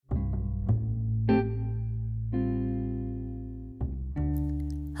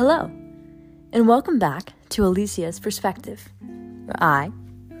Hello, and welcome back to Alicia's Perspective, where I,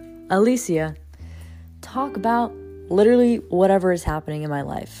 Alicia, talk about literally whatever is happening in my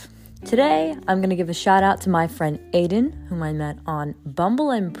life. Today, I'm going to give a shout out to my friend Aiden, whom I met on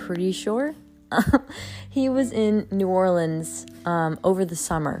Bumble, I'm pretty sure. He was in New Orleans over the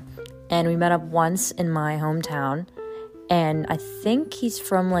summer, and we met up once in my hometown, and I think he's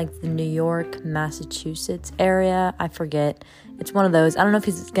from like the New York, Massachusetts area. I forget. It's one of those. I don't know if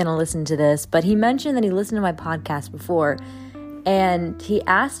he's going to listen to this, but he mentioned that he listened to my podcast before, and he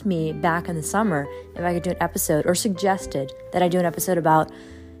asked me back in the summer if I could do an episode, or suggested that I do an episode about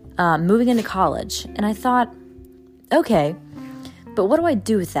moving into college. And I thought, okay, but what do I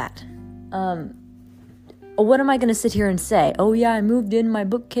do with that? What am I going to sit here and say? Oh yeah, I moved in my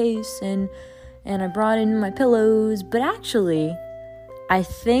bookcase and I brought in my pillows. But actually, I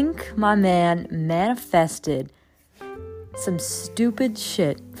think my man manifested some stupid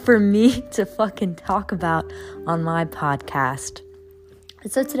shit for me to fucking talk about on my podcast.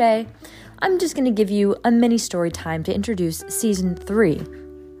 So today, I'm just going to give you a mini story time to introduce season 3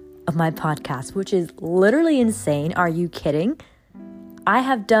 of my podcast, which is literally insane. Are you kidding? I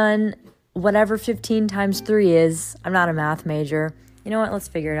have done whatever 15 times 3 is. I'm not a math major. You know what? Let's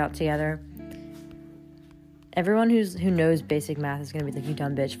figure it out together. Everyone who knows basic math is going to be like, you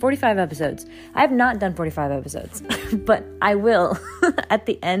dumb bitch. 45 episodes. I have not done 45 episodes, but I will at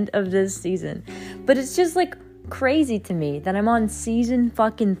the end of this season. But it's just like crazy to me that I'm on season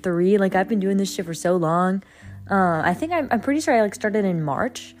fucking 3. Like, I've been doing this shit for so long. I think I'm pretty sure I started in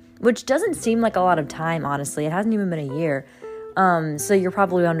March, which doesn't seem like a lot of time, honestly. It hasn't even been a year. So you're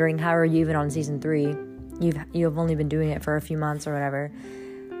probably wondering, how are you even on season 3? You've only been doing it for a few months or whatever.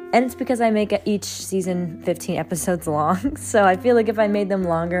 And it's because I make each season 15 episodes long. So I feel like if I made them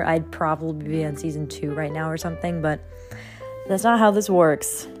longer, I'd probably be on season 2 right now or something. But that's not how this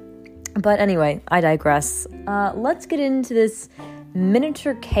works. But anyway, I digress. Let's get into this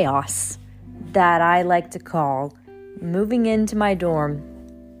miniature chaos that I like to call moving into my dorm.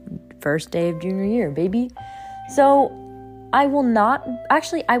 First day of junior year, baby. So I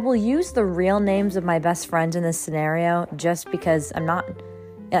will use the real names of my best friends in this scenario just because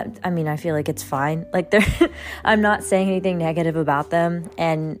I feel like it's fine. Like, I'm not saying anything negative about them,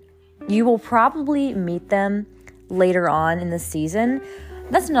 and you will probably meet them later on in the season.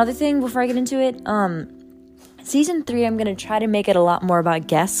 That's another thing before I get into it. Season 3, I'm going to try to make it a lot more about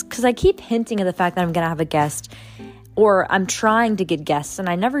guests, because I keep hinting at the fact that I'm going to have a guest, or I'm trying to get guests, and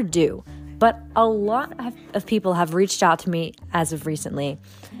I never do. But a lot of people have reached out to me as of recently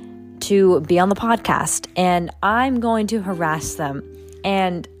to be on the podcast, and I'm going to harass them.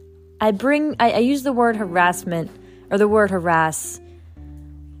 And I use the word harassment, or the word harass,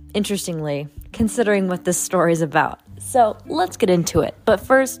 interestingly, considering what this story is about. So let's get into it. But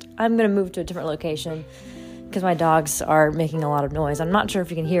first, I'm going to move to a different location because my dogs are making a lot of noise. I'm not sure if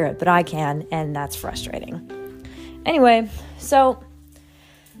you can hear it, but I can, and that's frustrating. Anyway, so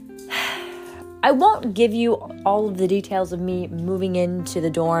I won't give you all of the details of me moving into the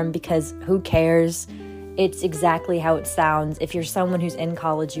dorm because who cares? It's exactly how it sounds. If you're someone who's in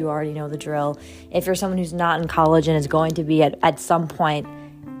college, you already know the drill. If you're someone who's not in college and is going to be at some point,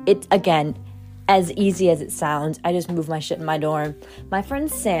 it's, again, as easy as it sounds. I just moved my shit in my dorm. My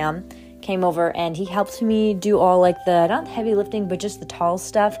friend Sam came over and he helped me do all like the, not heavy lifting, but just the tall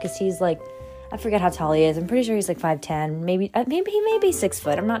stuff, because he's like, I forget how tall he is. I'm pretty sure he's like 5'10", maybe he may be 6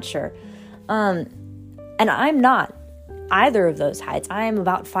 foot. I'm not sure. And I'm not either of those heights. I am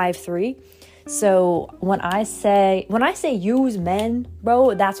about 5'3". So when I say use men,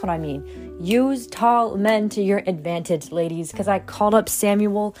 bro, that's what I mean. Use tall men to your advantage, ladies. Because I called up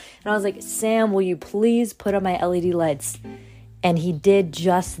Samuel and I was like, Sam, will you please put up my LED lights? And he did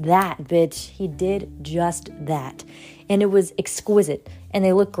just that, bitch. He did just that. And it was exquisite. And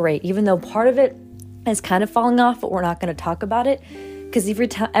they look great. Even though part of it is kind of falling off, but we're not going to talk about it. Because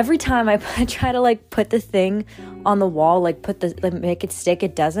every time I try to like put the thing on the wall, like make it stick,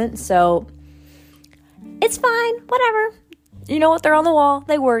 it doesn't. So it's fine, whatever. You know what? They're on the wall.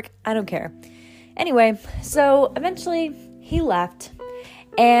 They work. I don't care. Anyway, so eventually he left.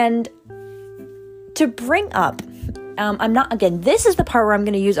 And to bring up, this is the part where I'm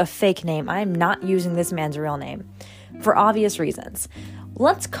going to use a fake name. I am not using this man's real name for obvious reasons.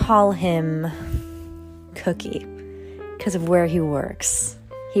 Let's call him Cookie because of where he works.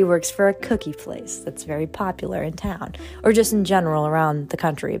 He works for a cookie place that's very popular in town, or just in general around the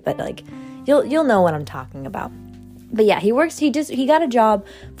country. But like, you'll know what I'm talking about. But yeah, he got a job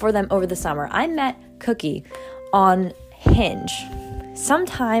for them over the summer. I met Cookie on Hinge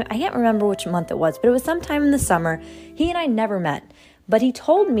sometime, I can't remember which month it was, but it was sometime in the summer. He and I never met, But he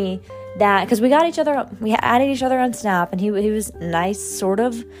told me that, because we added each other on Snap, and he was nice, sort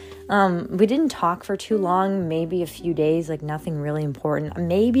of. We didn't talk for too long, maybe a few days, like nothing really important,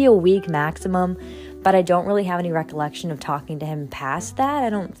 maybe a week maximum, but I don't really have any recollection of talking to him past that. I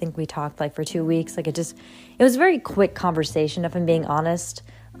don't think we talked like for 2 weeks. Like it was a very quick conversation, if I'm being honest.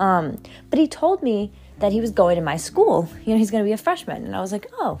 But he told me that he was going to my school. He's going to be a freshman. And I was like,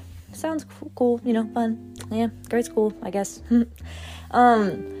 oh, sounds cool, fun. Yeah, great school, I guess.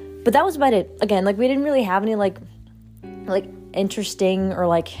 But that was about it. Again, like we didn't really have any like interesting or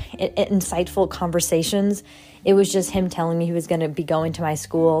like insightful conversations. It was just him telling me he was going to be going to my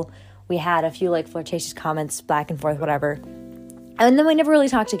school. We had a few like flirtatious comments back and forth, whatever. And then we never really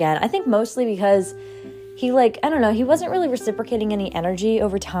talked again. I think mostly because he I don't know, he wasn't really reciprocating any energy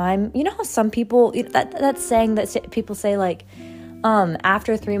over time. You know how some people, that saying that people say like,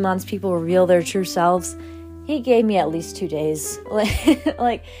 after 3 months, people reveal their true selves. He gave me at least 2 days.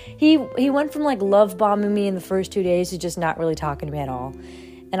 Like he went from like love bombing me in the first 2 days to just not really talking to me at all.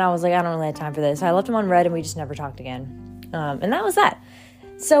 And I was like, I don't really have time for this. I left him on red and we just never talked again. And that was that.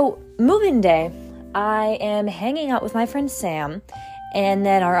 So move-in day, I am hanging out with my friend Sam, and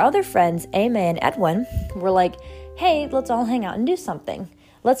then our other friends, Ame and Edwin, were like, hey, let's all hang out and do something.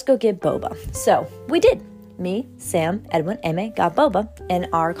 Let's go get boba. So we did. Me, Sam, Edwin, Ame got boba in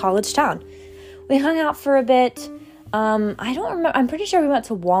our college town. We hung out for a bit. I don't remember. I'm pretty sure we went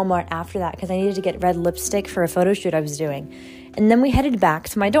to Walmart after that because I needed to get red lipstick for a photo shoot I was doing. And then we headed back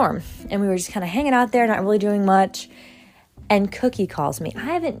to my dorm, and we were just kind of hanging out there, not really doing much. And Cookie calls me.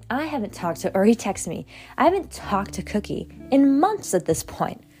 I haven't talked to, or he texts me. I haven't talked to Cookie in months at this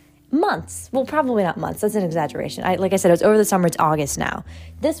point. Months. Well, probably not months. That's an exaggeration. Like I said, it was over the summer. It's August now.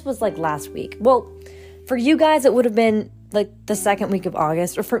 This was like last week. Well, for you guys, it would have been like the second week of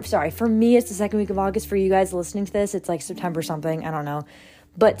August. For me, it's the second week of August. For you guys listening to this, it's like September something. I don't know.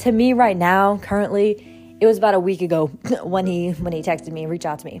 But to me right now, currently, it was about a week ago when he texted me and reached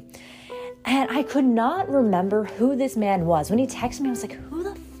out to me. And I could not remember who this man was. When he texted me, I was like, who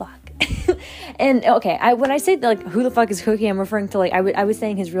the fuck? And okay, when I say like who the fuck is Cookie, I'm referring to like I was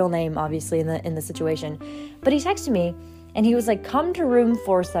saying his real name, obviously, in the situation. But he texted me and he was like, come to room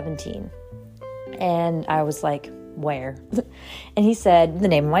 417. And I was like, where? And he said the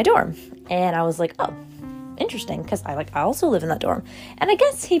name of my dorm. And I was like, oh, interesting, because I also live in that dorm. And I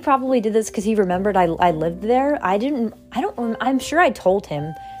guess he probably did this because he remembered I lived there. I'm sure I told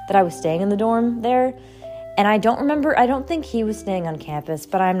him that I was staying in the dorm there, and I don't think he was staying on campus,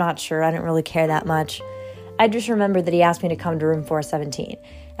 but I'm not sure. I didn't really care that much. I just remember that he asked me to come to room 417,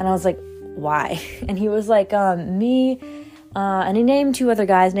 and I was like, why? And he was like, me, and he named 2 other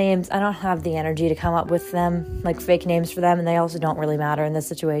guys' names. I don't have the energy to come up with them, like fake names for them, and they also don't really matter in this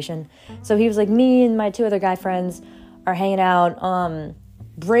situation. So he was like, me and my 2 other guy friends are hanging out,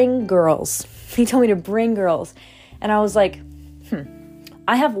 bring girls. He told me to bring girls, and I was like,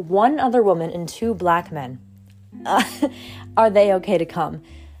 I have 1 other woman and 2 black men. Are they okay to come?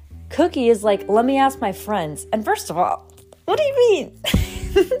 Cookie is like, let me ask my friends. And first of all, what do you mean?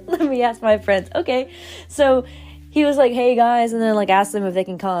 Let me ask my friends. Okay. So he was like, hey guys, and then like asked them if they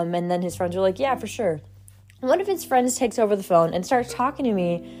can come. And then his friends were like, yeah, for sure. One of his friends takes over the phone and starts talking to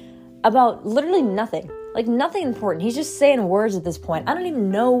me about literally nothing. Like nothing important. He's just saying words at this point. I don't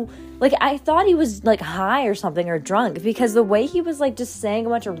even know. Like I thought he was like high or something or drunk, because the way he was like just saying a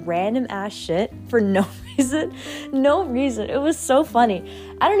bunch of random ass shit for no reason. No reason. It was so funny.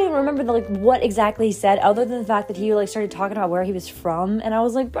 I don't even remember like what exactly he said, other than the fact that he like started talking about where he was from, and I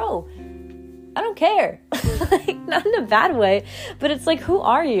was like, bro, I don't care. Like, not in a bad way, but it's like, who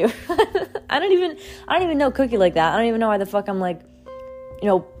are you? I don't even know Cookie like that. I don't even know why the fuck I'm like,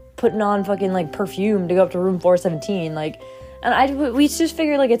 putting on fucking like perfume to go up to room 417, like, and we just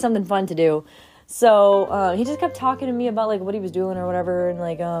figured like it's something fun to do. So he just kept talking to me about like what he was doing or whatever, and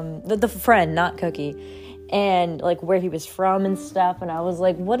like the friend, not Cookie, and like where he was from and stuff. And I was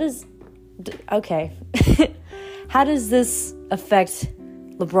like, okay, how does this affect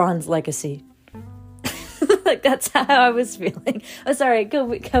LeBron's legacy? Like that's how I was feeling. Oh, sorry,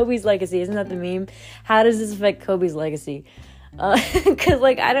 Kobe's legacy, isn't that the meme? How does this affect Kobe's legacy? Because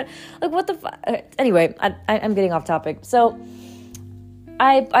like I don't like what the fuck. Anyway, I'm getting off topic. So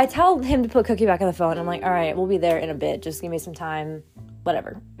I tell him to put Cookie back on the phone. I'm like, all right, we'll be there in a bit, just give me some time,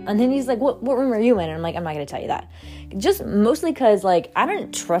 whatever. And then he's like, what room are you in? And I'm like, I'm not gonna tell you that, just mostly because like I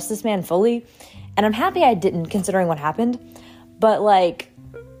don't trust this man fully, and I'm happy I didn't, considering what happened. But like,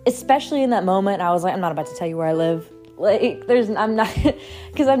 especially in that moment, I was like, I'm not about to tell you where I live. Like I'm not,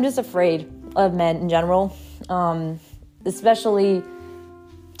 because I'm just afraid of men in general, especially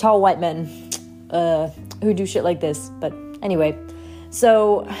tall white men who do shit like this. But anyway,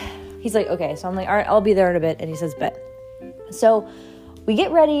 So he's like, okay. So I'm like, all right, I'll be there in a bit. And he says, bet. So we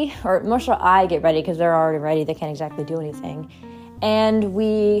get ready, or more so I get ready because they're already ready. They can't exactly do anything. And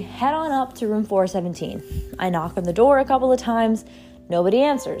we head on up to room 417. I knock on the door a couple of times. Nobody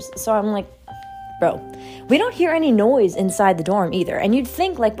answers. So I'm like, bro, we don't hear any noise inside the dorm either. And you'd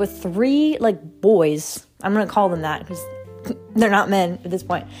think like with 3 like boys, I'm going to call them that because they're not men at this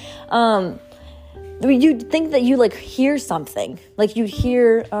point. You'd think that you like hear something, like you'd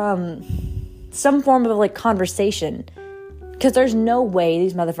hear some form of like conversation, because there's no way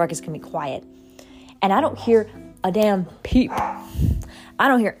these motherfuckers can be quiet. And I don't hear a damn peep. I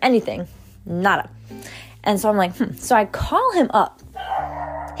don't hear anything. Nada. And so I'm like, So I call him up.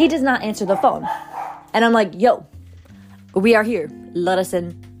 He does not answer the phone. And I'm like, yo, we are here. Let us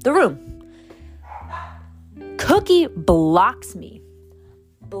in the room. Cookie blocks me.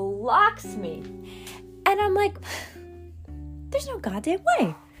 And I'm like, there's no goddamn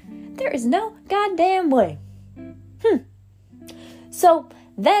way. There is no goddamn way. So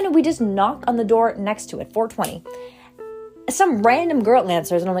then we just knock on the door next to it, 420. Some random girl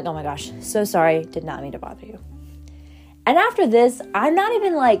answers, and I'm like, oh my gosh, so sorry, did not mean to bother you. And after this, I'm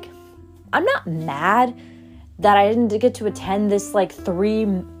not mad that I didn't get to attend this like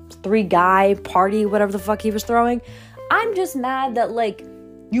three guy party, whatever the fuck he was throwing. I'm just mad that like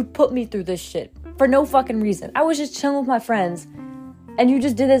you put me through this shit for no fucking reason. I was just chilling with my friends, and you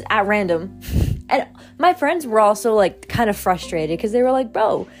just did this at random. And my friends were also like kind of frustrated because they were like,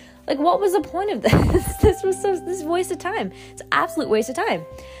 bro, like what was the point of this? This is a waste of time. It's an absolute waste of time.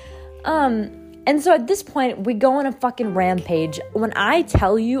 And so at this point, we go on a fucking rampage. When I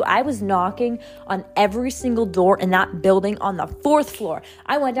tell you, I was knocking on every single door in that building on the 4th floor.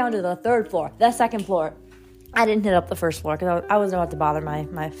 I went down to the 3rd floor, the 2nd floor. I didn't hit up the 1st floor because I wasn't about to bother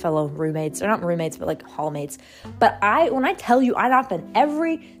my fellow roommates, or not roommates, but like hallmates. But when I tell you, I knocked on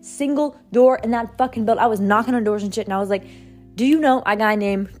every single door in that fucking building. I was knocking on doors and shit, and I was like, do you know a guy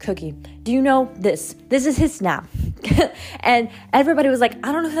named Cookie? Do you know this? This is his snap. And everybody was like,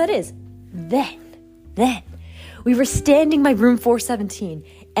 I don't know who that is. Then we were standing by room 417,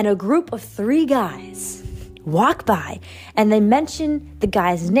 and a group of 3 guys walk by, and they mention the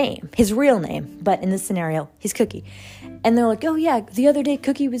guy's name, his real name, but in this scenario, he's Cookie. And they're like, oh yeah, the other day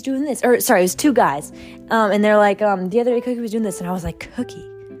Cookie was doing this. Or sorry, it was 2 guys. And they're like, the other day Cookie was doing this. And I was like, Cookie.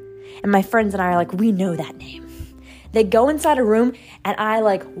 And my friends and I are like, we know that name. They go inside a room, and I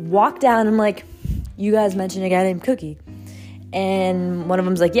like walk down, and I'm like, you guys mentioned a guy named Cookie. And one of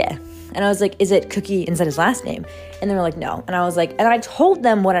them's like, yeah. And I was like, is it Cookie instead his last name? And they were like, no. And I was like, and I told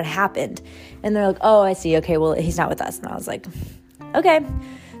them what had happened. And they're like, oh, I see. Okay, well, he's not with us. And I was like, okay.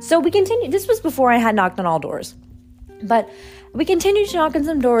 So we continued. This was before I had knocked on all doors. But we continued to knock on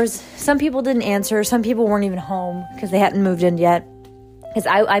some doors. Some people didn't answer. Some people weren't even home because they hadn't moved in yet. Because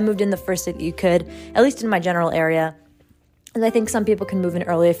I moved in the first day that you could, at least in my general area. And I think some people can move in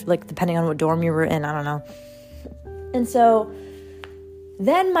early, if, like, depending on what dorm you were in. I don't know. And so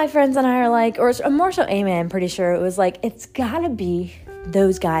then my friends and I are like, or more so Amy, I'm pretty sure, it was like, it's gotta be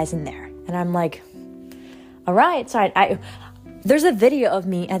those guys in there. And I'm like, all right. So there's a video of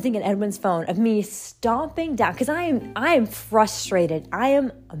me, I think in Edwin's phone, of me stomping down, because I am frustrated. I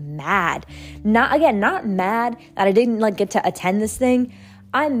am mad. Not mad that I didn't like get to attend this thing.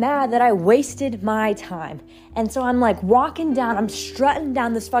 I'm mad that I wasted my time. And so I'm like walking down, I'm strutting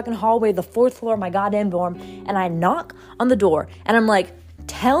down this fucking hallway, the 4th floor of my goddamn dorm, and I knock on the door, and I'm like,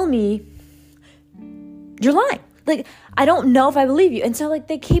 tell me you're lying. Like, I don't know if I believe you. And so, like,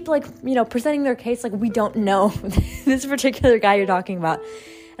 they keep, like, you know, presenting their case like we don't know this particular guy you're talking about.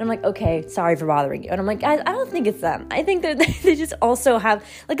 And I'm like, okay, sorry for bothering you. And I'm like, I don't think it's them. I think that they just also have,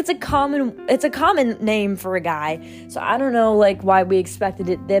 like, it's a common name for a guy. So I don't know, like, why we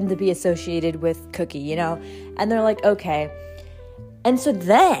expected them to be associated with Cookie, you know? And they're like, okay. And so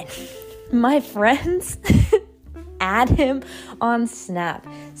then my friends add him on Snap.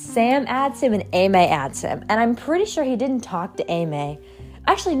 Sam adds him and Amy adds him. And I'm pretty sure he didn't talk to Amy.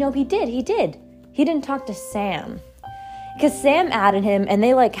 Actually, no, he did. He didn't talk to Sam. Because Sam added him, and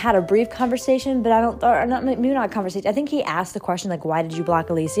they, like, had a brief conversation, but maybe not a conversation. I think he asked the question, like, why did you block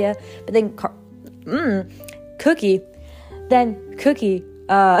Alicia? But then Cookie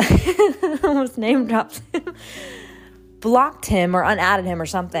almost name drops him, blocked him or unadded him or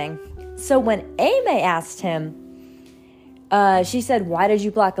something. So when Amy asked him, she said, why did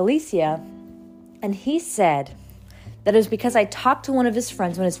you block Alicia? And he said that it was because I talked to one of his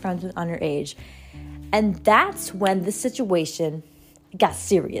friends when his friend was underage. And that's when the situation got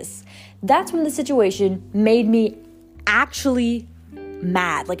serious. That's when the situation made me actually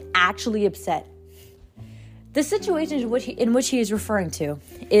mad, like actually upset. The situation in which he is referring to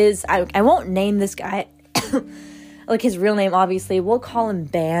is, I won't name this guy, like his real name, obviously. We'll call him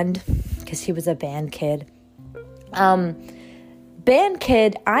Band, because he was a band kid. Band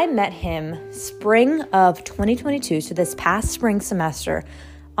kid, I met him spring of 2022, so this past spring semester,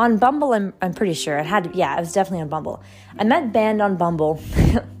 on Bumble. I'm pretty sure. It was definitely on Bumble. I met Band on Bumble.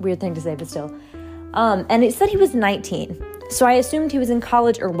 Weird thing to say, but still. And it said he was 19. So I assumed he was in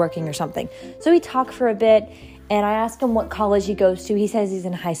college or working or something. So we talked for a bit, and I asked him what college he goes to. He says he's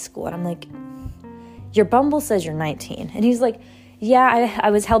in high school. And I'm like, your Bumble says you're 19. And he's like, yeah,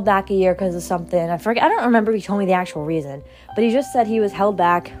 I was held back a year because of something. I forget. I don't remember if he told me the actual reason. But he just said he was held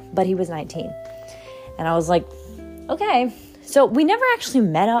back, but he was 19. And I was like, okay. So we never actually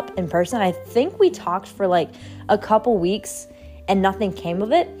met up in person. I think we talked for like a couple weeks and nothing came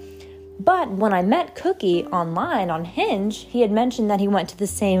of it. But when I met Cookie online on Hinge, he had mentioned that he went to the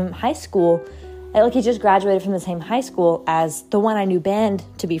same high school. Like he just graduated from the same high school as the one I knew Band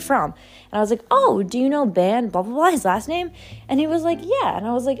to be from. And I was like, oh, do you know Band, blah, blah, blah, his last name? And he was like, yeah. And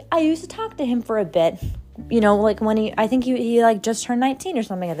I was like, I used to talk to him for a bit, like when I think he like just turned 19 or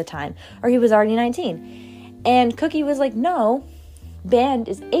something at the time, or he was already 19. And Cookie was like, no, Band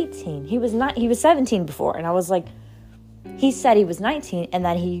is 18. He was 17 before. And I was like, he said he was 19 and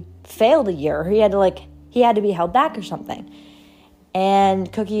that he failed a year. He had to be held back or something.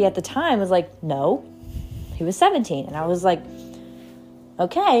 And Cookie at the time was like, no, he was 17. And I was like,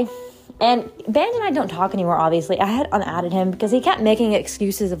 okay. And Band and I don't talk anymore, obviously. I had unadded him because he kept making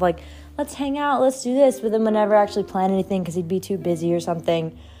excuses of like, let's hang out, let's do this. But then would never actually plan anything because he'd be too busy or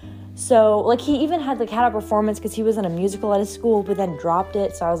something. So like he even had a performance because he was in a musical at his school, but then dropped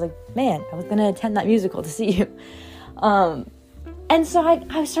it. So I was like, man, I was going to attend that musical to see you. And so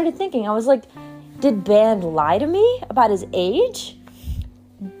I started thinking, I was like, did Band lie to me about his age?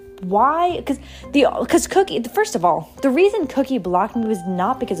 Why? Because Cookie, first of all, the reason Cookie blocked me was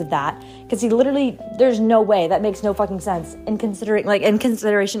not because of that. Because he literally, there's no way, that makes no fucking sense in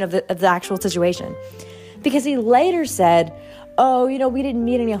consideration of the actual situation. Because he later said, oh, we didn't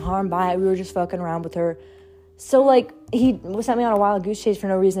mean any harm by it. We were just fucking around with her. So he sent me on a wild goose chase for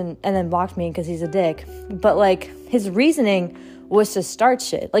no reason and then blocked me because he's a dick. But his reasoning was to start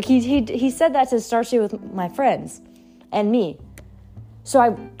shit. He said that to start shit with my friends and me. So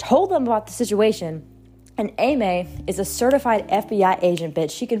I told them about the situation, and Amy is a certified FBI agent, bitch.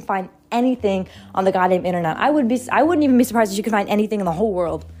 She can find anything on the goddamn internet. I wouldn't even be surprised if she could find anything in the whole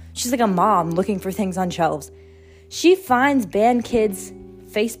world. She's like a mom looking for things on shelves. She finds Band Kid's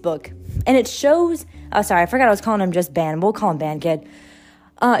Facebook, and it shows, I forgot I was calling him just Band. We'll call him Band Kid.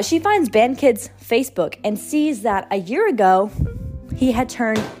 She finds Band Kid's Facebook and sees that a year ago, he had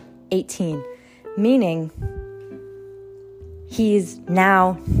turned 18, meaning he's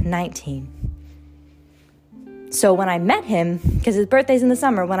now 19. So when I met him, because his birthday's in the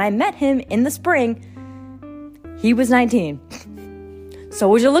summer, when I met him in the spring, he was 19. So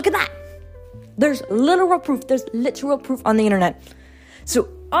would you look at that? There's literal proof on the internet. So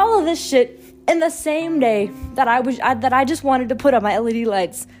all of this shit in the same day that I just wanted to put on my LED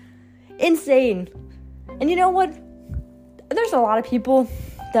lights. Insane. And you know what? There's a lot of people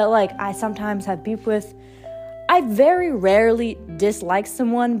that I sometimes have beef with. I very rarely dislike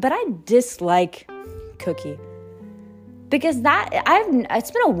someone, but I dislike Cookie. Because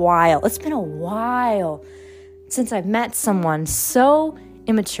it's been a while. It's been a while since I've met someone so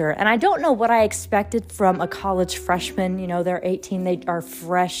immature. And I don't know what I expected from a college freshman. They're 18. They are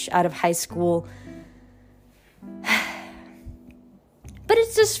fresh out of high school. But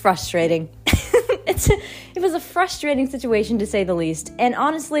it's just frustrating. It was a frustrating situation, to say the least. And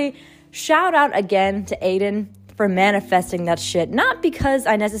honestly, shout out again to Aiden for manifesting that shit. Not because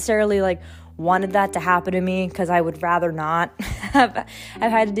I necessarily wanted that to happen to me, because I would rather not have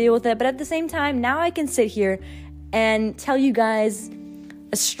had to deal with it. But at the same time, now I can sit here and tell you guys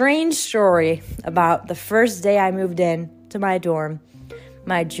a strange story about the first day I moved in to my dorm,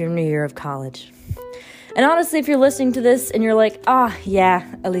 my junior year of college. And honestly, if you're listening to this and you're like,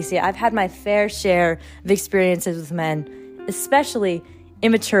 yeah, Alicia, I've had my fair share of experiences with men, especially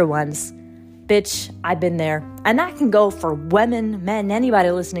immature ones. Bitch, I've been there. And that can go for women, men,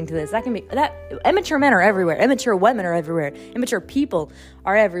 anybody listening to this. Immature men are everywhere. Immature women are everywhere. Immature people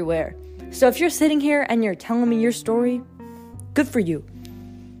are everywhere. So if you're sitting here and you're telling me your story, good for you.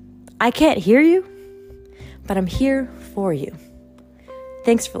 I can't hear you, but I'm here for you.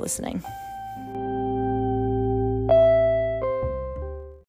 Thanks for listening.